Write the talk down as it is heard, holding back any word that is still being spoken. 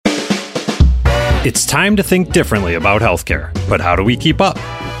It's time to think differently about healthcare, but how do we keep up?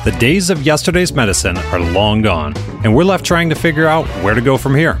 The days of yesterday's medicine are long gone, and we're left trying to figure out where to go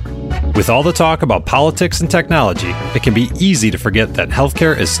from here. With all the talk about politics and technology, it can be easy to forget that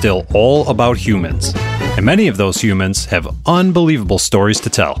healthcare is still all about humans. And many of those humans have unbelievable stories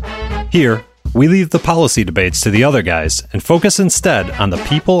to tell. Here, we leave the policy debates to the other guys and focus instead on the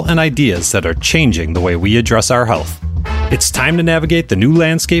people and ideas that are changing the way we address our health. It's time to navigate the new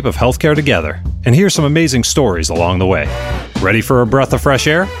landscape of healthcare together and hear some amazing stories along the way. Ready for a breath of fresh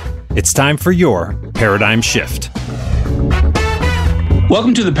air? It's time for your Paradigm Shift.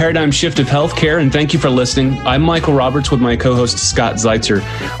 Welcome to the Paradigm Shift of Healthcare, and thank you for listening. I'm Michael Roberts with my co-host Scott Zeitzer.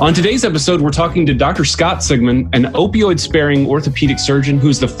 On today's episode, we're talking to Dr. Scott Sigman, an opioid-sparing orthopedic surgeon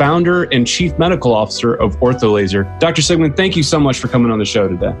who's the founder and chief medical officer of OrthoLaser. Dr. Sigman, thank you so much for coming on the show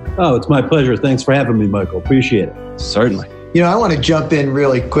today. Oh, it's my pleasure. Thanks for having me, Michael. Appreciate it. Certainly. You know, I want to jump in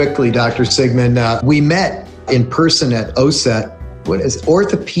really quickly, Dr. Sigman. We met in person at OSET. What is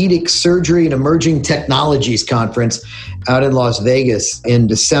Orthopedic Surgery and Emerging Technologies Conference out in Las Vegas in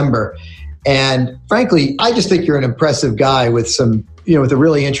December. And frankly, I just think you're an impressive guy with with a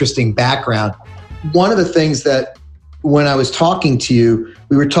really interesting background. One of the things that when I was talking to you,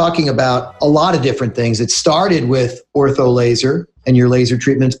 we were talking about a lot of different things. It started with OrthoLaser and your laser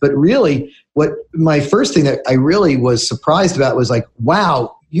treatments, but really what my first thing that I really was surprised about was like,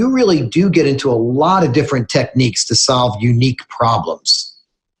 wow, you really do get into a lot of different techniques to solve unique problems.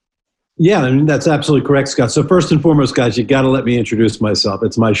 Yeah, I mean, that's absolutely correct, Scott. So first and foremost, guys, you got to let me introduce myself.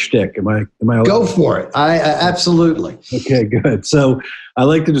 It's my shtick. Am I Go for it. I absolutely. Okay, good. So I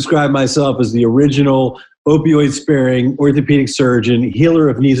like to describe myself as the original opioid-sparing orthopedic surgeon, healer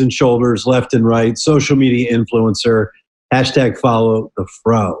of knees and shoulders, left and right, social media influencer, #follow the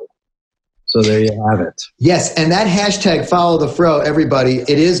fro. So there you have it. Yes, and that #follow the fro, everybody, it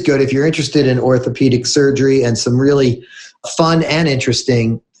is good if you're interested in orthopedic surgery and some really fun and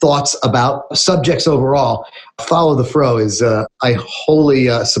interesting thoughts about subjects overall. Follow the fro is, I wholly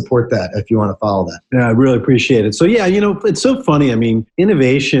support that if you want to follow that. Yeah, I really appreciate it. So yeah, it's so funny. I mean,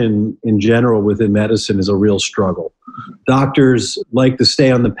 innovation in general within medicine is a real struggle. Doctors like to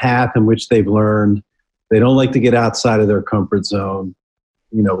stay on the path in which they've learned. They don't like to get outside of their comfort zone.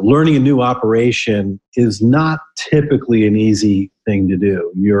 Learning a new operation is not typically an easy thing to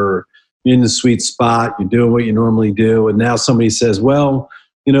do. You're in the sweet spot, you're doing what you normally do, and now somebody says, well,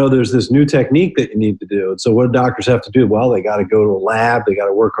 there's this new technique that you need to do. And so what do doctors have to do? Well, they got to go to a lab, they got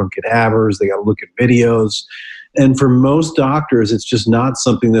to work on cadavers, they got to look at videos. And for most doctors, it's just not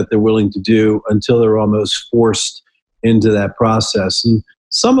something that they're willing to do until they're almost forced into that process. And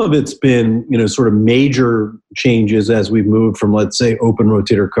some of it's been, sort of major changes as we've moved from, let's say, open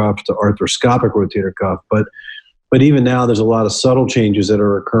rotator cuff to arthroscopic rotator cuff. But even now, there's a lot of subtle changes that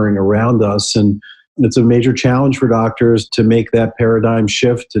are occurring around us. And it's a major challenge for doctors to make that paradigm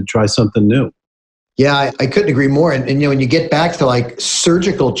shift to try something new. Yeah, I couldn't agree more. And when you get back to like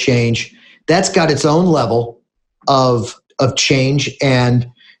surgical change, that's got its own level of change. And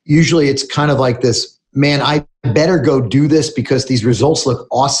usually it's kind of like this, man, I better go do this because these results look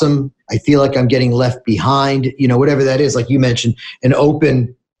awesome. I feel like I'm getting left behind, whatever that is. Like you mentioned, an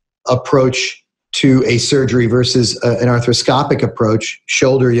open approach to a surgery versus an arthroscopic approach.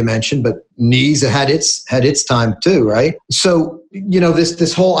 Shoulder you mentioned, but knees had its time too, right? So,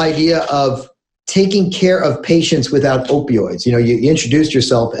 this whole idea of taking care of patients without opioids. You introduced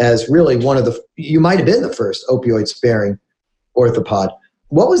yourself as really you might have been the first opioid sparing orthopod.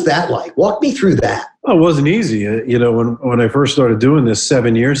 What was that like? Walk me through that. Oh, it wasn't easy. When I first started doing this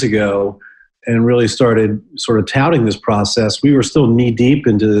 7 years ago and really started sort of touting this process, we were still knee deep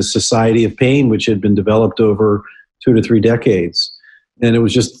into the society of pain, which had been developed over 2 to 3 decades. And it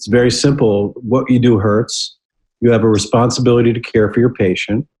was just very simple. What you do hurts. You have a responsibility to care for your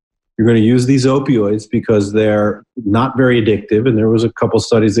patient. You're going to use these opioids because they're not very addictive. And there was a couple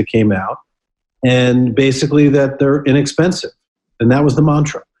studies that came out. And basically that they're inexpensive. And that was the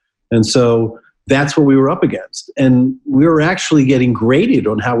mantra. And so that's what we were up against. And we were actually getting graded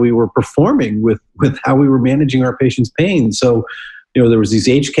on how we were performing with how we were managing our patients' pain. So, there was these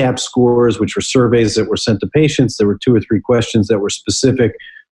HCAHPS scores, which were surveys that were sent to patients. There were 2 or 3 questions that were specific.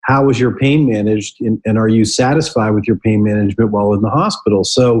 How was your pain managed? And are you satisfied with your pain management while in the hospital?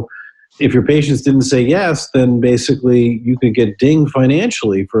 So if your patients didn't say yes, then basically you could get dinged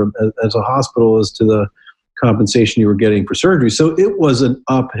financially as a hospital as to the compensation you were getting for surgery. So it was an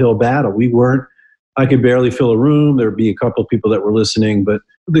uphill battle. I could barely fill a room. There'd be a couple of people that were listening. But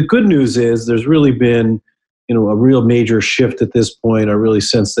the good news is there's really been, a real major shift at this point. I really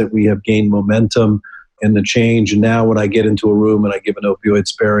sense that we have gained momentum in the change. And now when I get into a room and I give an opioid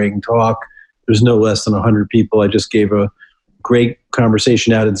sparing talk, there's no less than 100 people. I just gave a great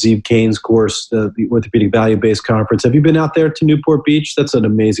conversation out at Zeev Kane's course, the Orthopedic Value-Based Conference. Have you been out there to Newport Beach? That's an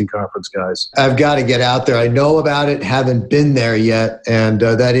amazing conference, guys. I've got to get out there. I know about it, haven't been there yet, and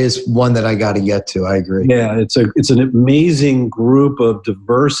that is one that I got to get to. I agree. Yeah, it's an amazing group of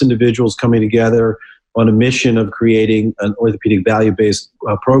diverse individuals coming together on a mission of creating an orthopedic value-based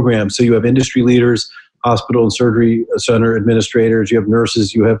program. So you have industry leaders, hospital and surgery center administrators, you have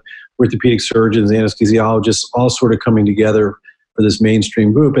nurses, you have orthopedic surgeons, anesthesiologists, all sort of coming together for this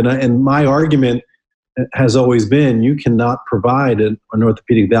mainstream group. And my argument has always been, you cannot provide an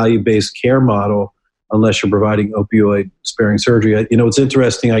orthopedic value-based care model unless you're providing opioid-sparing surgery. You know, it's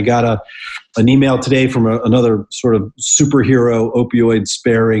interesting. I got an email today from another sort of superhero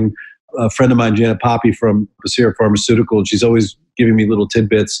opioid-sparing friend of mine, Janet Poppy from Pacira Pharmaceutical, and she's always giving me little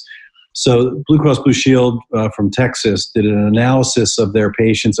tidbits. So Blue Cross Blue Shield from Texas did an analysis of their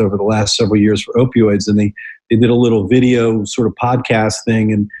patients over the last several years for opioids, and they did a little video sort of podcast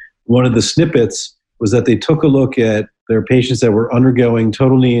thing. And one of the snippets was that they took a look at their patients that were undergoing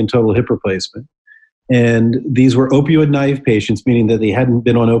total knee and total hip replacement. And these were opioid-naive patients, meaning that they hadn't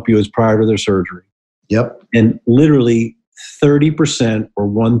been on opioids prior to their surgery. Yep. And literally 30% or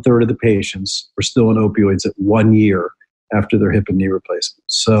 1/3 of the patients were still on opioids at 1 year after their hip and knee replacement.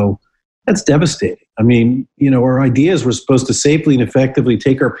 So that's devastating. I mean, you know, our ideas were supposed to safely and effectively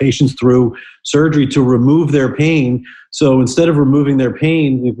take our patients through surgery to remove their pain. So instead of removing their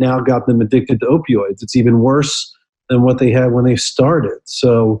pain, we've now got them addicted to opioids. It's even worse than what they had when they started.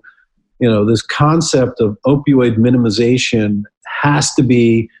 So, you know, this concept of opioid minimization has to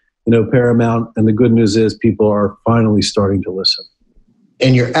be, you know, paramount. And the good news is people are finally starting to listen.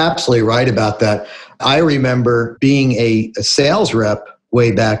 And you're absolutely right about that. I remember being a sales rep way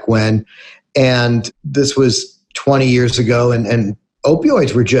back when, and this was 20 years ago, and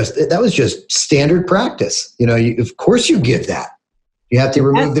opioids were that was just standard practice. You know, of course you give that. You have to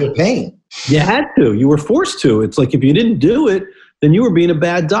remove their pain. You had to. You were forced to. It's like if you didn't do it, then you were being a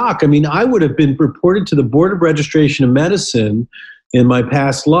bad doc. I mean, I would have been reported to the Board of Registration of Medicine in my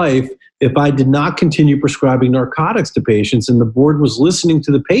past life if I did not continue prescribing narcotics to patients, and the board was listening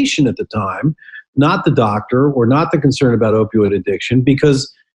to the patient at the time, not the doctor, or not the concern about opioid addiction, because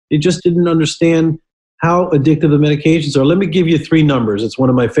it just didn't understand how addictive the medications are. Let me give you 3 numbers. It's one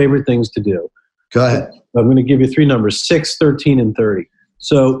of my favorite things to do. Go ahead. I'm going to give you 3 numbers, 6, 13, and 30.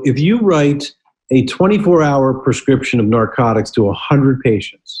 So if you write a 24-hour prescription of narcotics to 100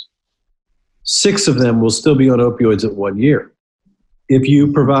 patients, 6 of them will still be on opioids at 1 year. If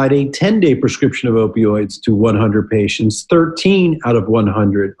you provide a 10-day prescription of opioids to 100 patients, 13 out of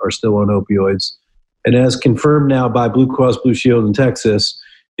 100 are still on opioids. And as confirmed now by Blue Cross Blue Shield in Texas,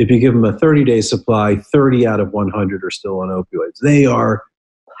 if you give them a 30-day supply, 30 out of 100 are still on opioids. They are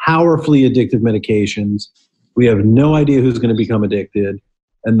powerfully addictive medications. We have no idea who's going to become addicted.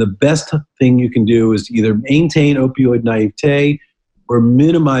 And the best thing you can do is to either maintain opioid naivete or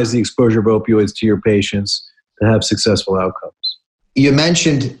minimize the exposure of opioids to your patients to have successful outcomes. You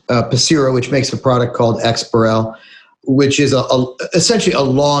mentioned Pacira, which makes a product called Exparel, which is essentially a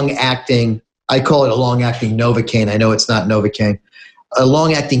long-acting, I call it a long-acting Novocaine. I know it's not Novocaine. A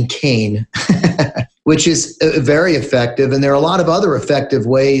long-acting cane, which is very effective. And there are a lot of other effective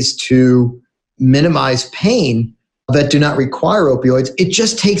ways to minimize pain that do not require opioids. It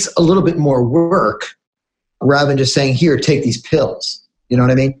just takes a little bit more work rather than just saying, here, take these pills. You know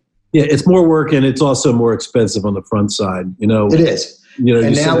what I mean? Yeah, it's more work, and it's also more expensive on the front side. You know, it is. You know,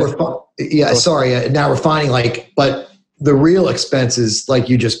 and now now we're finding but the real expenses, like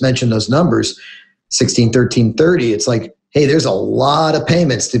you just mentioned, those numbers, 16, 13, 30. It's like, hey, there's a lot of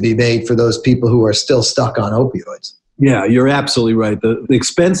payments to be made for those people who are still stuck on opioids. Yeah, you're absolutely right. The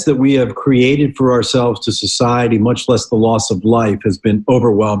expense that we have created for ourselves to society, much less the loss of life, has been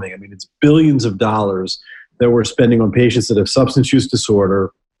overwhelming. I mean, it's billions of dollars that we're spending on patients that have substance use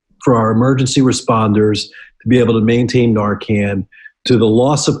disorder, for our emergency responders to be able to maintain Narcan, to the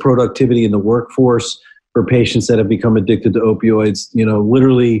loss of productivity in the workforce for patients that have become addicted to opioids. You know,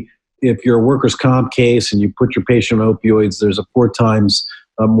 literally, if you're a workers' comp case and you put your patient on opioids, there's a 4 times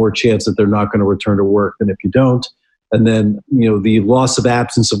more chance that they're not going to return to work than if you don't. And then, you know, the loss of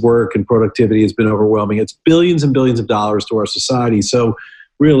absence of work and productivity has been overwhelming. It's billions and billions of dollars to our society. So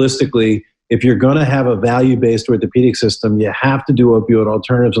realistically, if you're going to have a value-based orthopedic system, you have to do opioid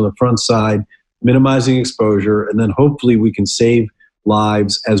alternatives on the front side, minimizing exposure, and then hopefully we can save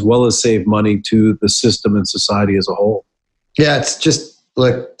lives as well as save money to the system and society as a whole. Yeah, it's just,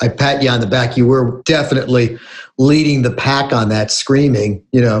 look, I pat you on the back. You were definitely leading the pack on that, screaming,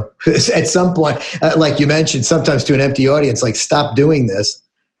 you know, at some point, like you mentioned, sometimes to an empty audience, like, stop doing this.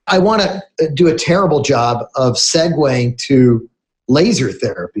 I want to do a terrible job of segueing to laser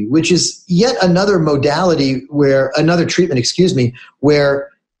therapy, which is yet another modality another treatment, where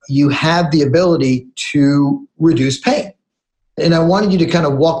you have the ability to reduce pain. And I wanted you to kind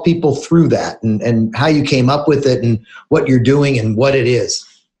of walk people through that and how you came up with it and what you're doing and what it is.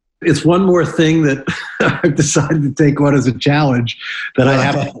 It's one more thing that I've decided to take on as a challenge, that I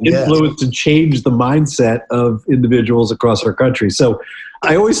have to influence and change the mindset of individuals across our country. So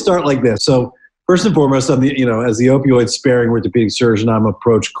I always start like this. So first and foremost, as the opioid-sparing orthopedic surgeon, I'm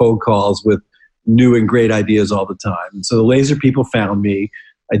approached cold calls with new and great ideas all the time. And so the laser people found me.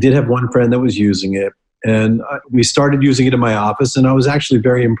 I did have one friend that was using it, and we started using it in my office, and I was actually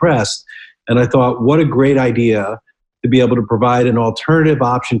very impressed. And I thought, what a great idea to be able to provide an alternative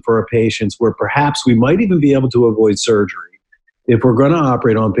option for our patients, where perhaps we might even be able to avoid surgery. If we're going to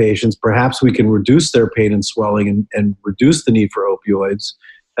operate on patients, perhaps we can reduce their pain and swelling and reduce the need for opioids.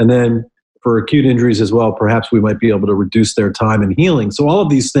 And then for acute injuries as well, perhaps we might be able to reduce their time in healing. So all of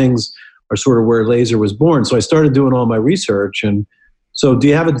these things are sort of where laser was born. So I started doing all my research. And so do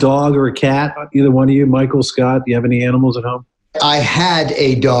you have a dog or a cat, either one of you, Michael, Scott? Do you have any animals at home? I had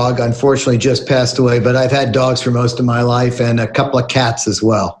a dog, unfortunately just passed away, but I've had dogs for most of my life and a couple of cats as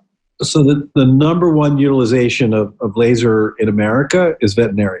well. So the number one utilization of laser in America is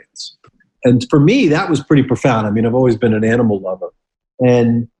veterinarians. And for me, that was pretty profound. I mean, I've always been an animal lover.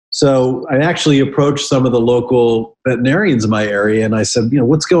 And so I actually approached some of the local veterinarians in my area and I said,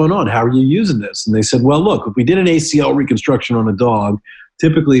 what's going on? How are you using this? And they said, well, look, if we did an ACL reconstruction on a dog,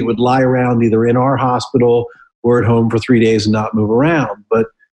 typically it would lie around either in our hospital or at home for 3 days and not move around. But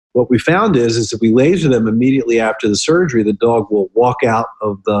what we found is if we laser them immediately after the surgery, the dog will walk out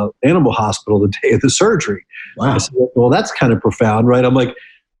of the animal hospital the day of the surgery. Wow. I said, well, that's kind of profound, right? I'm like,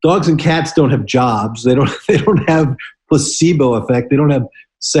 dogs and cats don't have jobs. They don't have placebo effect. They don't have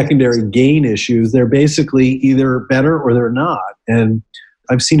secondary gain issues. They're basically either better or they're not. And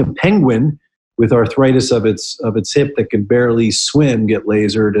I've seen a penguin with arthritis of its hip that can barely swim get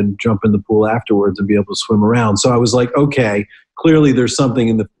lasered and jump in the pool afterwards and be able to swim around. So I was like, okay, clearly there's something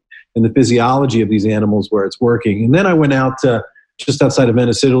in the physiology of these animals where it's working. And then I went out to just outside of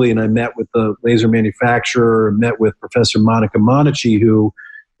Venice, Italy, and I met with the laser manufacturer, met with Professor Monica Monaci, who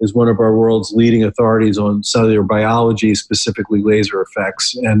is one of our world's leading authorities on cellular biology, specifically laser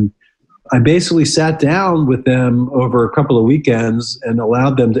effects. And I basically sat down with them over a couple of weekends and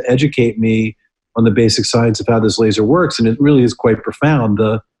allowed them to educate me on the basic science of how this laser works. And it really is quite profound.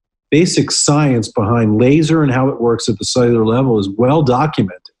 The basic science behind laser and how it works at the cellular level is well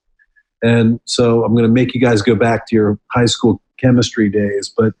documented. And so I'm going to make you guys go back to your high school chemistry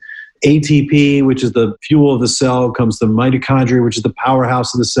days. But ATP, which is the fuel of the cell, comes to mitochondria, which is the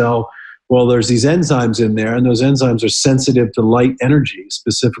powerhouse of the cell. Well, there's these enzymes in there, and those enzymes are sensitive to light energy,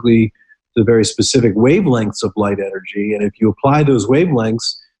 specifically the very specific wavelengths of light energy. And if you apply those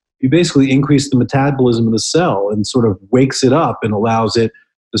wavelengths, you basically increase the metabolism of the cell and sort of wakes it up and allows it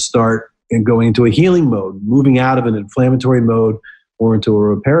to start and going into a healing mode, moving out of an inflammatory mode or into a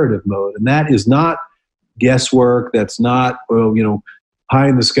reparative mode. And that is not guesswork. That's not, pie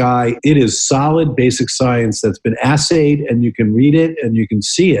in the sky. It is solid basic science that's been assayed, and you can read it and you can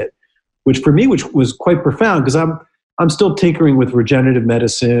see it, which for me, which was quite profound, because I'm still tinkering with regenerative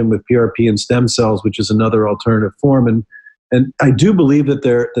medicine, with PRP and stem cells, which is another alternative form. And I do believe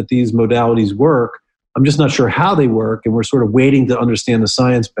that these modalities work. I'm just not sure how they work, and we're sort of waiting to understand the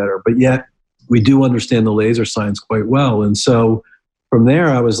science better. But yet we do understand the laser science quite well. And so from there,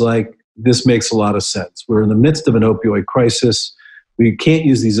 I was like, this makes a lot of sense. We're in the midst of an opioid crisis. We can't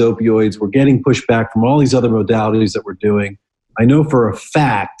use these opioids. We're getting pushback from all these other modalities that we're doing. I know for a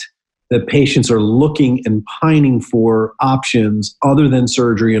fact that patients are looking and pining for options other than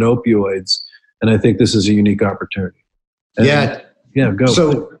surgery and opioids. And I think this is a unique opportunity. And yeah, go.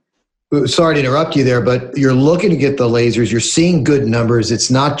 So, sorry to interrupt you there, but you're looking to get the lasers. You're seeing good numbers. It's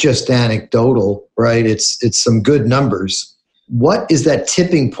not just anecdotal, right? It's some good numbers. What is that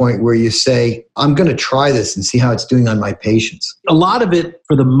tipping point where you say, I'm going to try this and see how it's doing on my patients? A lot of it,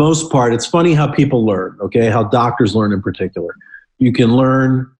 for the most part, it's funny how people learn, okay? How doctors learn in particular. You can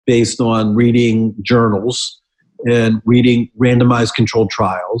learn based on reading journals and reading randomized controlled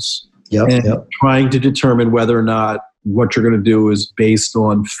trials and trying to determine whether or not what you're going to do is based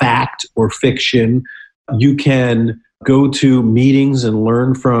on fact or fiction. You can go to meetings and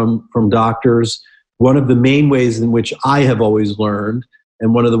learn from doctors. One of the main ways in which I have always learned,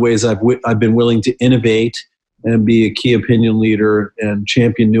 and one of the ways I've been willing to innovate and be a key opinion leader and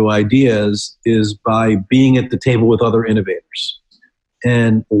champion new ideas, is by being at the table with other innovators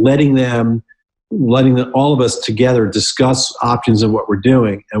and letting them letting all of us together discuss options and what we're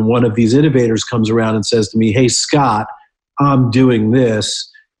doing. And one of these innovators comes around and says to me, hey, Scott, I'm doing this.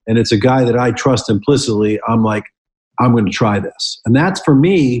 And it's a guy that I trust implicitly. I'm like, I'm going to try this. And that's, for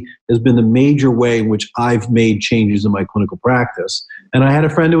me, has been the major way in which I've made changes in my clinical practice. And I had a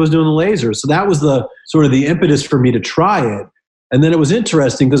friend who was doing the laser. So that was the sort of the impetus for me to try it. And then it was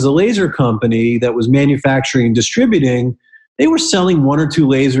interesting because the laser company that was manufacturing and distributing, they were selling 1 or 2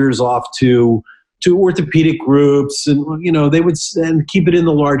 lasers off to orthopedic groups, and they would keep it in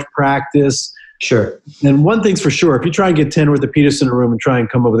the large practice. Sure. And one thing's for sure, if you try and get 10 orthopedists in a room and try and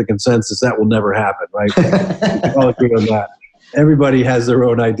come up with a consensus, that will never happen, right? We can all agree on that. Everybody has their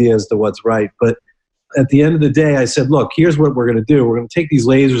own idea as to what's right. But at the end of the day, I said, look, here's what we're going to do. We're going to take these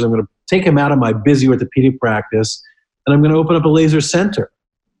lasers, I'm going to take them out of my busy orthopedic practice, and I'm going to open up a laser center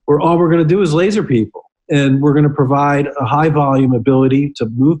where all we're going to do is laser people. And we're going to provide a high volume ability to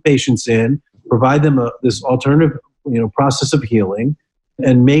move patients in, provide them this alternative process of healing,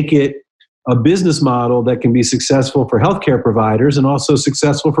 and make it a business model that can be successful for healthcare providers and also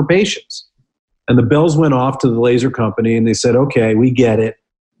successful for patients. And the bells went off to the laser company, and they said, okay, we get it.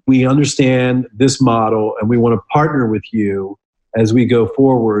 We understand this model, and we want to partner with you as we go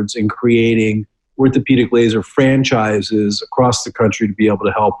forwards in creating orthopedic laser franchises across the country to be able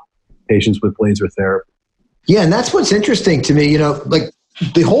to help patients with laser therapy. Yeah, and that's what's interesting to me, like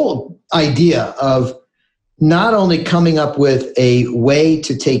the whole idea of not only coming up with a way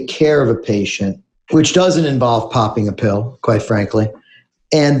to take care of a patient, which doesn't involve popping a pill, quite frankly,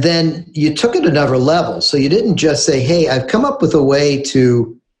 and then you took it another level. So you didn't just say, hey, I've come up with a way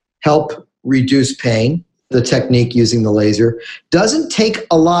to help reduce pain. The technique using the laser doesn't take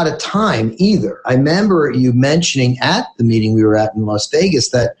a lot of time either. I remember you mentioning at the meeting we were at in Las Vegas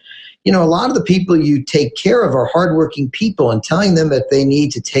that a lot of the people you take care of are hardworking people, and telling them that they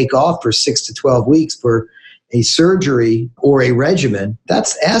need to take off for 6 to 12 weeks for a surgery or a regimen,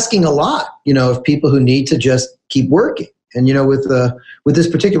 that's asking a lot, of people who need to just keep working. And, with this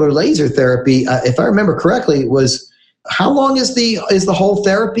particular laser therapy, if I remember correctly, it was how long is the whole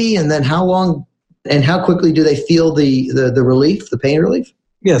therapy, and then how long and how quickly do they feel the relief, the pain relief?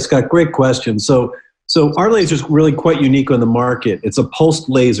 Yeah, Scott, great question. So our laser is really quite unique on the market. It's a pulsed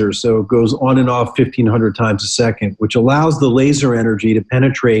laser, so it goes on and off 1,500 times a second, which allows the laser energy to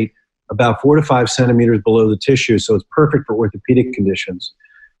penetrate about 4 to 5 centimeters below the tissue, so it's perfect for orthopedic conditions.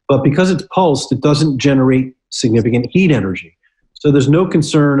 But because it's pulsed, it doesn't generate significant heat energy. So there's no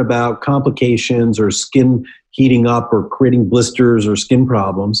concern about complications or skin heating up or creating blisters or skin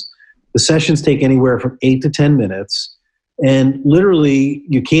problems. The sessions take anywhere from 8 to 10 minutes. And literally,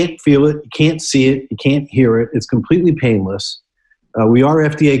 you can't feel it, you can't see it, you can't hear it. It's completely painless. We are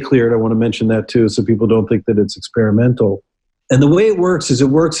FDA cleared. I want to mention that too, so people don't think that it's experimental. And the way it works is it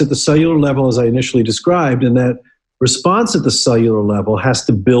works at the cellular level, as I initially described, and that response at the cellular level has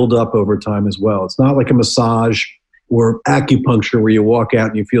to build up over time as well. It's not like a massage or acupuncture where you walk out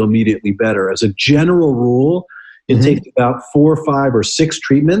and you feel immediately better. As a general rule, it takes about 4, 5, or 6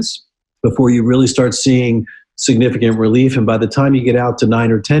 treatments before you really start seeing significant relief. And by the time you get out to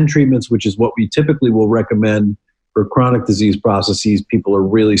 9 or 10 treatments, which is what we typically will recommend for chronic disease processes, people are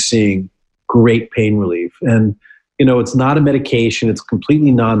really seeing great pain relief. And, it's not a medication. It's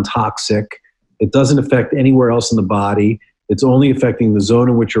completely non-toxic. It doesn't affect anywhere else in the body. It's only affecting the zone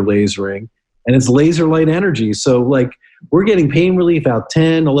in which you're lasering. And it's laser light energy. So we're getting pain relief out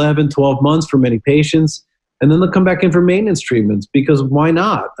 10, 11, 12 months for many patients. And then they'll come back in for maintenance treatments, because why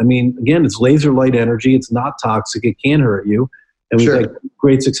not? I mean, again, it's laser light energy. It's not toxic. It can't hurt you. And we've had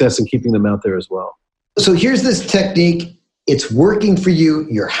great success in keeping them out there as well. So here's this technique. It's working for you.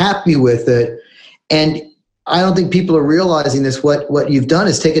 You're happy with it. And I don't think people are realizing this. What you've done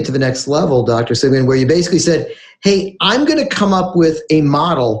is take it to the next level, Dr. Sigmund, where you basically said, hey, I'm going to come up with a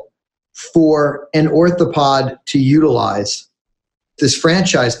model for an orthopod to utilize, this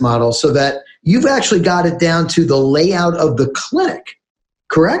franchise model, so that you've actually got it down to the layout of the clinic,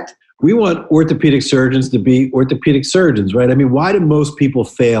 correct? We want orthopedic surgeons to be orthopedic surgeons, right? I mean, why do most people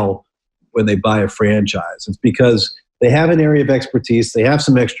fail when they buy a franchise? It's because they have an area of expertise, they have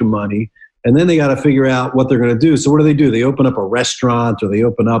some extra money, and then they got to figure out what they're going to do. So what do? They open up a restaurant, or they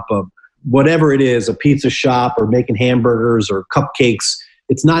open up whatever it is, a pizza shop, or making hamburgers or cupcakes.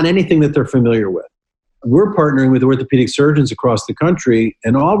 It's not anything that they're familiar with. We're partnering with orthopedic surgeons across the country,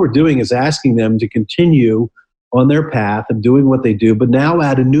 and all we're doing is asking them to continue on their path of doing what they do, but now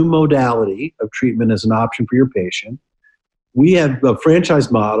add a new modality of treatment as an option for your patient. We have a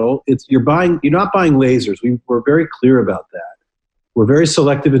franchise model. You're not buying lasers. We're very clear about that. We're very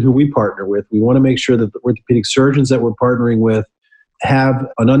selective in who we partner with. We want to make sure that the orthopedic surgeons that we're partnering with have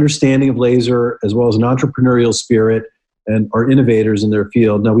an understanding of laser as well as an entrepreneurial spirit and are innovators in their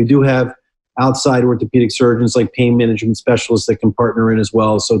field. Now, we do have outside orthopedic surgeons like pain management specialists that can partner in as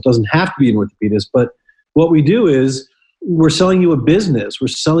well. So it doesn't have to be an orthopedist. But what we do is we're selling you a business. We're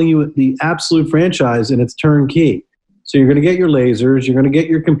selling you the absolute franchise, and it's turnkey. So you're going to get your lasers. You're going to get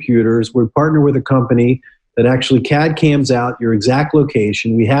your computers. We partner with a company that actually CAD cams out your exact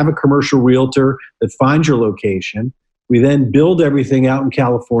location. We have a commercial realtor that finds your location. We then build everything out in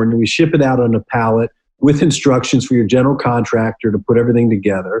California. We ship it out on a pallet with instructions for your general contractor to put everything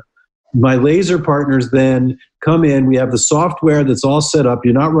together. My laser partners then come in. We have the software that's all set up.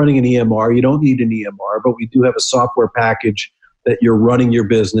 You're not running an EMR. You don't need an EMR, but we do have a software package that you're running your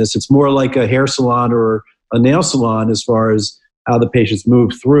business. It's more like a hair salon or a nail salon as far as how the patients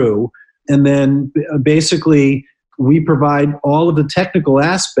move through. And then basically, we provide all of the technical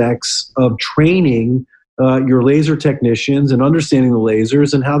aspects of training your laser technicians and understanding the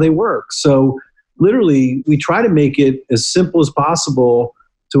lasers and how they work. So literally, we try to make it as simple as possible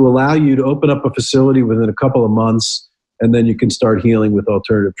to allow you to open up a facility within a couple of months, and then you can start healing with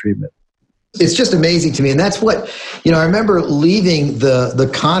alternative treatment. It's just amazing to me. And that's what, I remember leaving the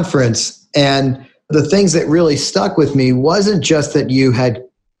conference, and the things that really stuck with me wasn't just that you had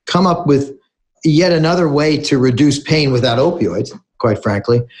come up with yet another way to reduce pain without opioids, quite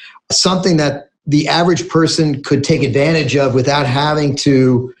frankly, something that the average person could take advantage of without having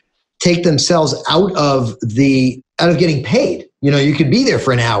to take themselves out of getting paid. You could be there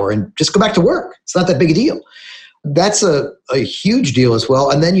for an hour and just go back to work. It's not that big a deal. That's a huge deal as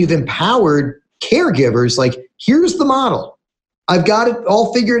well. And then you've empowered caregivers, like, here's the model. I've got it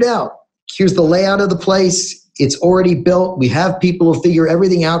all figured out. Here's the layout of the place. It's already built. We have people who figure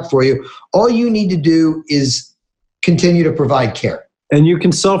everything out for you. All you need to do is continue to provide care. And you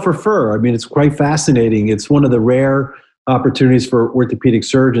can self-refer. I mean, it's quite fascinating. It's one of the rare opportunities for orthopedic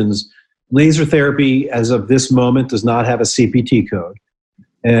surgeons. Laser therapy, as of this moment, does not have a CPT code.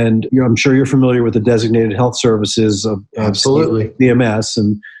 And I'm sure you're familiar with the designated health services of Absolutely. CMS.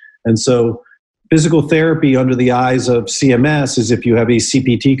 And so physical therapy under the eyes of CMS is if you have a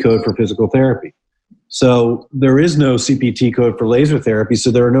CPT code for physical therapy. So there is no CPT code for laser therapy,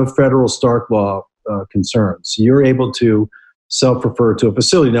 so there are no federal Stark law concerns. So you're able to self-refer to a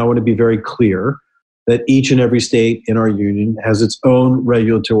facility. Now, I want to be very clear that each and every state in our union has its own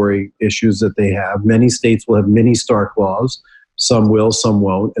regulatory issues that they have. Many states will have mini Stark laws. Some will, some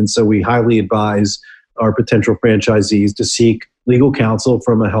won't. And so we highly advise our potential franchisees to seek legal counsel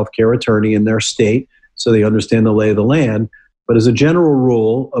from a healthcare attorney in their state so they understand the lay of the land. But as a general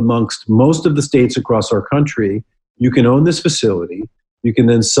rule, amongst most of the states across our country, you can own this facility. You can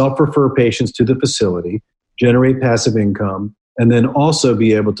then self-refer patients to the facility, generate passive income, and then also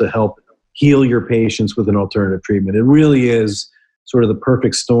be able to help heal your patients with an alternative treatment. It really is sort of the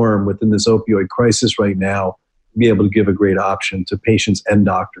perfect storm within this opioid crisis right now to be able to give a great option to patients and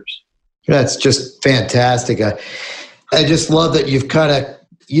doctors. That's just fantastic. I just love that you've kind of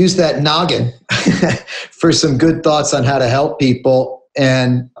used that noggin for some good thoughts on how to help people.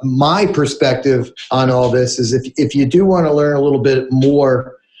 And my perspective on all this is if you do want to learn a little bit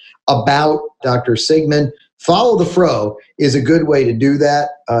more about Dr. Sigman, Follow the Fro is a good way to do that.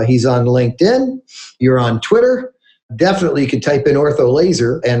 He's on LinkedIn. You're on Twitter. Definitely you can type in ortho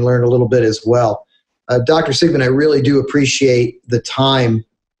laser and learn a little bit as well. Dr. Sigman, I really do appreciate the time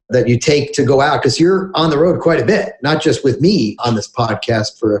that you take to go out, because you're on the road quite a bit, not just with me on this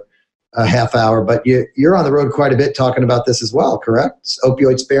podcast for a half hour, but you're on the road quite a bit talking about this as well, correct? It's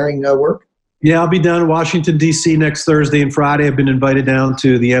opioid sparing work? Yeah, I'll be down in Washington, D.C. next Thursday and Friday. I've been invited down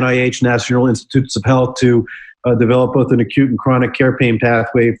to the NIH, National Institutes of Health, to develop both an acute and chronic care pain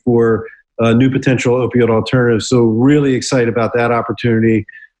pathway for new potential opioid alternatives. So really excited about that opportunity.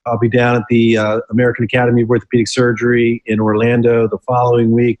 I'll be down at the American Academy of Orthopedic Surgery in Orlando the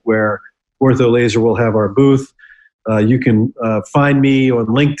following week, where Ortho Laser will have our booth. You can find me on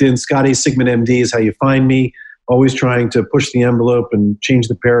LinkedIn. Scott A. Sigman MD is how you find me. Always trying to push the envelope and change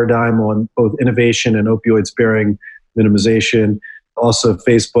the paradigm on both innovation and opioid-sparing minimization. Also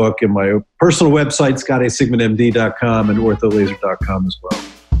Facebook and my personal website, scottasigmanmd.com, and ortholaser.com as well.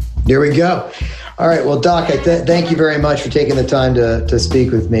 There we go. All right. Well, Doc, thank you very much for taking the time to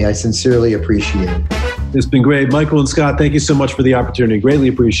speak with me. I sincerely appreciate it. It's been great. Michael and Scott, thank you so much for the opportunity. Greatly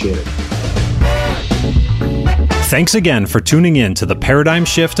appreciate it. Thanks again for tuning in to the Paradigm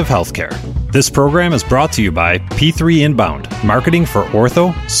Shift of Healthcare. This program is brought to you by P3 Inbound, marketing for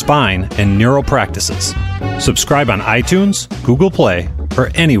ortho, spine, and neuro practices. Subscribe on iTunes, Google Play,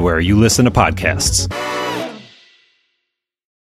 or anywhere you listen to podcasts.